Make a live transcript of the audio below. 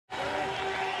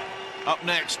Up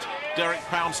next, Derek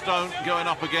Poundstone going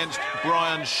up against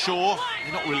Brian Shaw.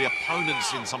 You're not really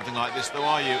opponents in something like this, though,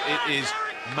 are you? It is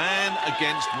man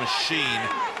against machine.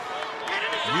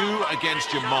 You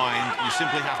against your mind. You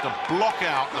simply have to block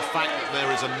out the fact that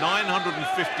there is a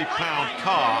 950-pound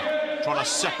car trying to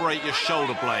separate your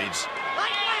shoulder blades.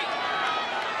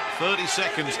 30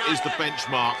 seconds is the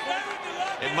benchmark.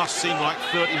 It must seem like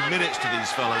 30 minutes to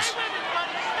these fellas.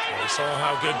 We saw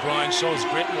how good Brian Shaw's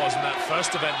grit was in that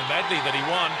first event, the medley that he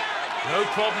won. No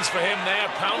problems for him there.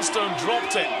 Poundstone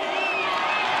dropped it.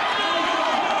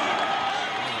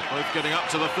 Both getting up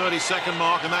to the 30-second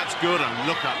mark, and that's good. And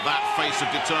look at that face of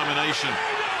determination.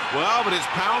 Well, but it's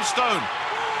Poundstone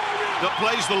that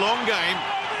plays the long game.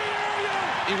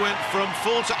 He went from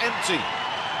full to empty,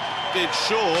 did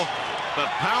Shaw,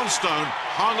 but Poundstone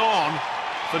hung on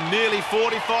for nearly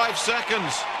 45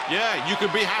 seconds. Yeah, you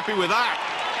could be happy with that.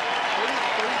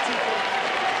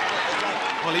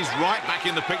 Well, he's right back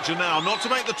in the picture now. Not to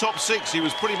make the top 6, he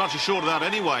was pretty much assured of that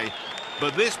anyway.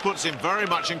 But this puts him very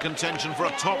much in contention for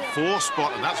a top 4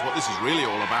 spot, and that's what this is really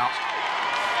all about.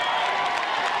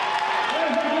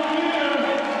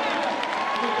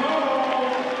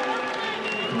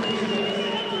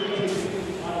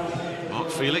 Mark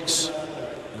Felix,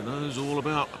 who knows all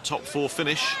about a top 4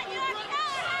 finish.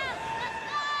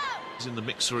 He's in the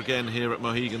mixer again here at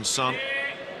Mohegan Sun.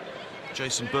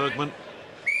 Jason Bergman.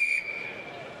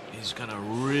 He's going to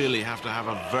really have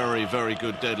a very, very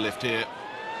good deadlift here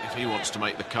if he wants to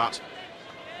make the cut.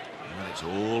 And it's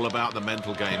all about the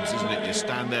mental games, isn't it? You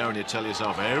stand there and you tell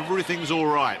yourself everything's all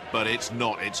right, but it's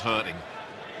not, it's hurting.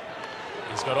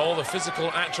 He's got all the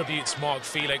physical attributes, Mark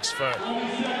Felix, for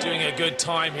doing a good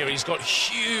time here. He's got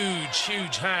huge,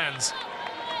 huge hands.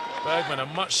 Bergman, a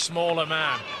much smaller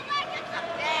man.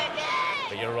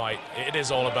 But you're right, it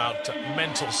is all about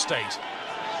mental state,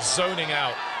 zoning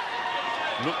out.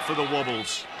 Look for the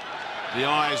wobbles. The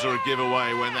eyes are a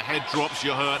giveaway. When the head drops,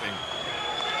 you're hurting.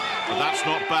 But that's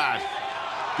not bad.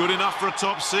 Good enough for a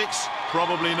top 6?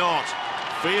 Probably not.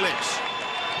 Felix,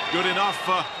 good enough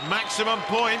for maximum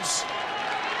points?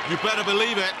 You better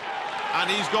believe it. And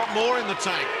he's got more in the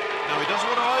tank. Now, he doesn't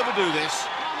want to overdo this.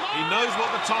 He knows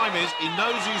what the time is. He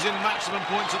knows he's in maximum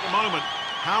points at the moment.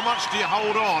 How much do you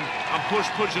hold on and push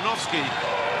PUDZIANOWSKI?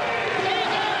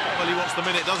 Well, he wants the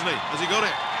minute, doesn't he? Has he got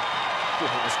it? Oh,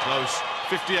 it was close.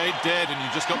 58 dead, and you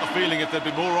just got the feeling if there'd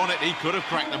been more on it, he could have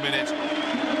cracked the minute.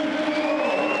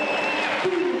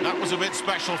 That was a bit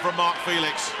special from Mark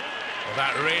Felix. Well,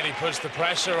 that really puts the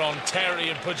pressure on Terry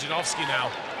and PUDZIANOWSKI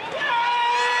now.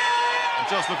 And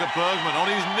just look at Bergman on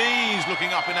his knees,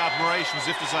 looking up in admiration as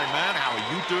if to say, man, how are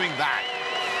you doing that?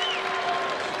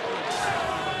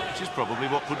 Which is probably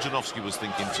what PUDZIANOWSKI was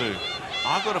thinking too.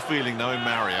 I've got a feeling, knowing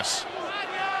Mariusz,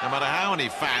 no matter how many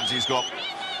fans he's got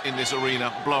in this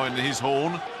arena blowing his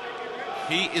horn,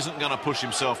 he isn't going to push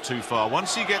himself too far.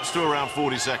 Once he gets to around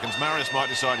 40 seconds, Mariusz might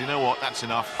decide, you know what, that's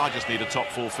enough, I just need a top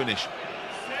 4 finish.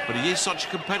 But he is such a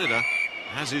competitor,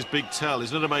 has his big tell.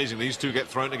 Isn't it amazing these two get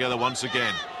thrown together once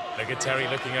again? Look at Terry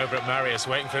looking over at Mariusz,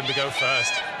 waiting for him to go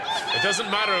first. It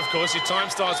doesn't matter, of course, your time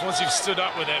starts once you've stood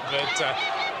up with it, but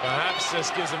perhaps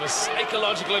this gives him a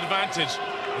psychological advantage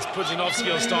as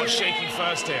PUDZIANOWSKI will start shaking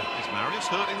first here. Is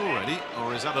Mariusz hurting already,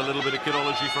 or is that a little bit of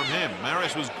kidology from him?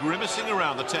 Mariusz was grimacing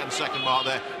around the 10-second mark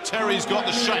there. Terry's got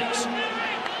the shakes.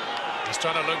 He's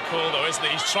trying to look cool, though, isn't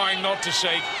he? He's trying not to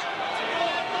shake.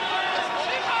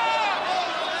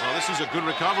 Well, this is a good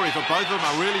recovery for both of them.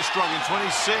 Are really struggling.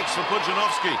 26 for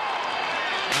PUDZIANOWSKI.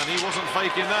 And he wasn't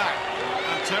faking that.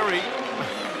 And Terry,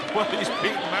 well, he's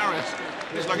beaten Mariusz.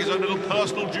 It's like his own little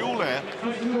personal duel there.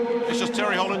 It's just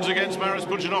Terry Hollands against Mariusz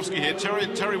PUDZIANOWSKI here.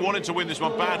 Terry wanted to win this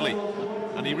one badly,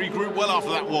 and he regrouped well after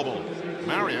that wobble.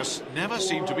 Mariusz never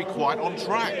seemed to be quite on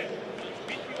track.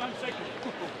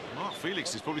 Mark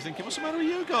Felix is probably thinking, what's the matter with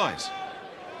you guys?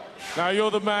 Now, you're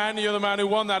the man who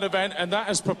won that event, and that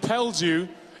has propelled you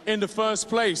in the first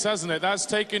place, hasn't it? That's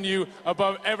taken you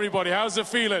above everybody. How's it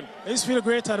feeling? It's feeling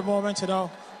great at the moment, you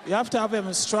know. You have to have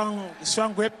a strong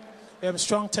grip,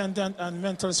 strong tendon and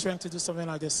mental strength to do something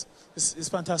like this. It's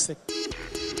fantastic.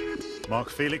 Mark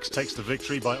Felix takes the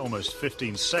victory by almost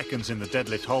 15 seconds in the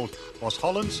deadlift hold, whilst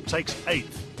Hollands takes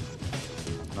 8th.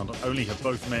 Not only have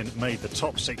both men made the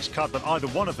top 6 cut, but either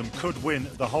one of them could win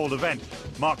the whole event.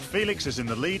 Mark Felix is in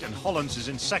the lead and Hollands is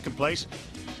in 2nd place.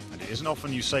 And it isn't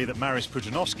often you say that Mariusz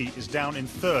PUDZIANOWSKI is down in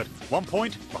 3rd, 1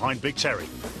 point behind Big Terry.